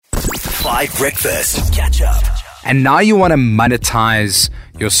5 Breakfast. Catch up. And now you want to monetize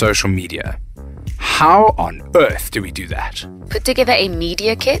your social media. How on earth do we do that? Put together a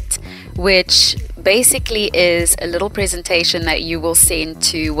media kit, which basically is a little presentation that you will send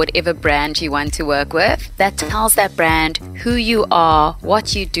to whatever brand you want to work with that tells that brand who you are,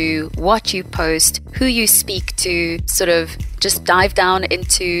 what you do, what you post, who you speak to, sort of just dive down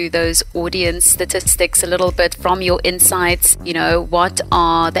into those audience statistics a little bit from your insights. You know, what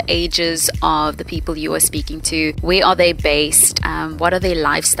are the ages of the people you are speaking to? Where are they based? What are their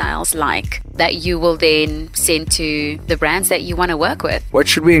lifestyles like? That you will then send to the brands that you want to work with. What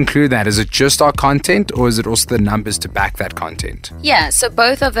should we include that? Is it just our content or is it also the numbers to back that content? Yeah, so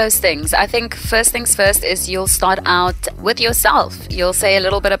both of those things. I think first things first is you'll start out with yourself. You'll say a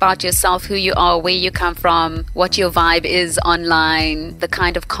little bit about yourself, who you are, where you come from, what your vibe is online, the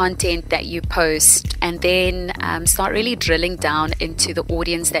kind of content that you post, and then start really drilling down into the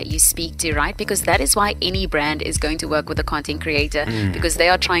audience that you speak to, right? Because that is why any brand is going to work with a content creator because they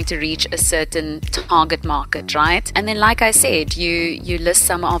are trying to reach a certain target market, right? And then, like I said, you list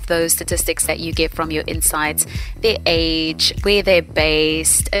some of those statistics that you get from your insights, their age, where they're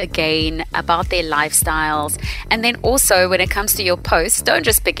based, again, about their lifestyles. And then also, when it comes to your posts, don't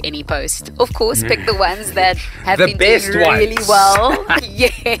just pick any post. Of course, pick the ones that have been doing really well.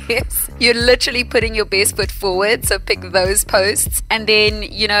 Yes. You're literally putting your best foot forward, so pick those posts. And then,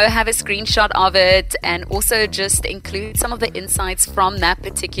 you know, have a screenshot of it and also just include some of the insights from that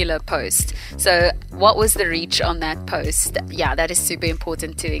particular post. So what was the reach on that post? Yeah, that is super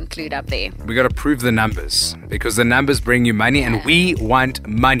important to include up there. We got to prove the numbers because the numbers bring you money and we want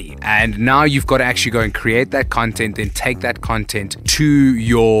money. And now you've got to actually go and create that content, then take that content to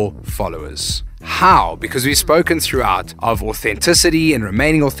your followers. How? Because we've spoken throughout of authenticity and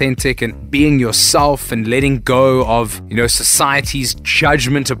remaining authentic and being yourself and letting go of, you know, society's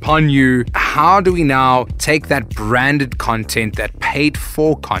judgment upon you. How do we now take that branded content, that paid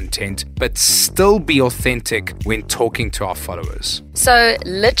for content, but still be authentic when talking to our followers? So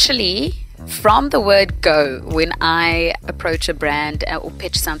literally, from the word go, when I approach a brand or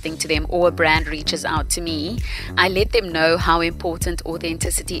pitch something to them or a brand reaches out to me, I let them know how important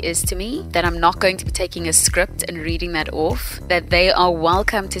authenticity is to me, that I'm not going to be taking a script and reading that off, that they are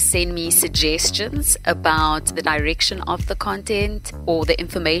welcome to send me suggestions about the direction of the content or the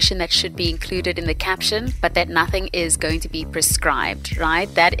information that should be included in the caption, but that nothing is going to be prescribed,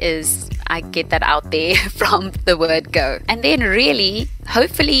 right? That is, I get that out there from the word go. And then really,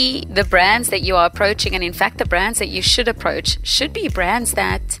 hopefully the brands that you are approaching, and in fact the brands that you should approach, should be brands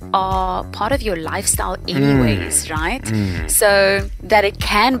that are part of your lifestyle anyways, right? So that it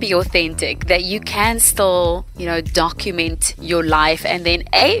can be authentic, that you can still, you know, document your life and then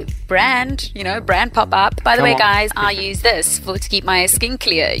brand pop up. By the way, guys, I use this to keep my skin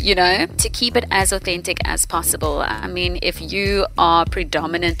clear, you know, to keep it as authentic as possible. I mean, if you are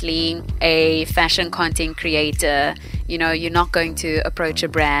predominantly a fashion content creator, you know, you're not going to approach a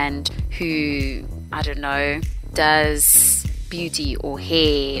brand who, I don't know, does beauty or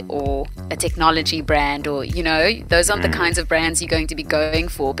hair or a technology brand, or, you know, those aren't the kinds of brands you're going to be going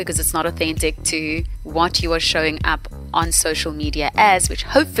for because it's not authentic to what you are showing up on social media as, which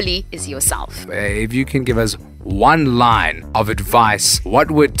hopefully is yourself. If you can give us one line of advice,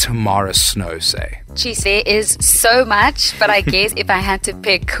 what would Tamara Snow say? Geez, there is so much, but I guess if I had to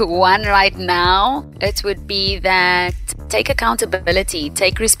pick one right now, it would be that take accountability,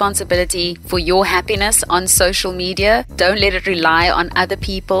 take responsibility for your happiness on social media. Don't let it rely on other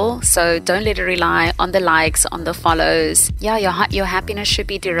people. So don't let it rely on the likes, on the follows. Yeah, your happiness should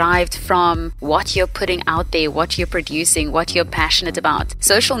be derived from what you're putting out there, what you're producing, what you're passionate about.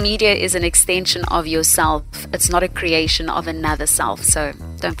 Social media is an extension of yourself. It's not a creation of another self. So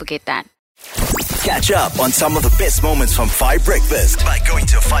don't forget that. Catch up on some of the best moments from 5 Breakfast by going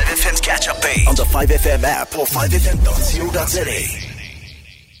to 5FM's catch-up page on the 5FM app or 5FM.co.za.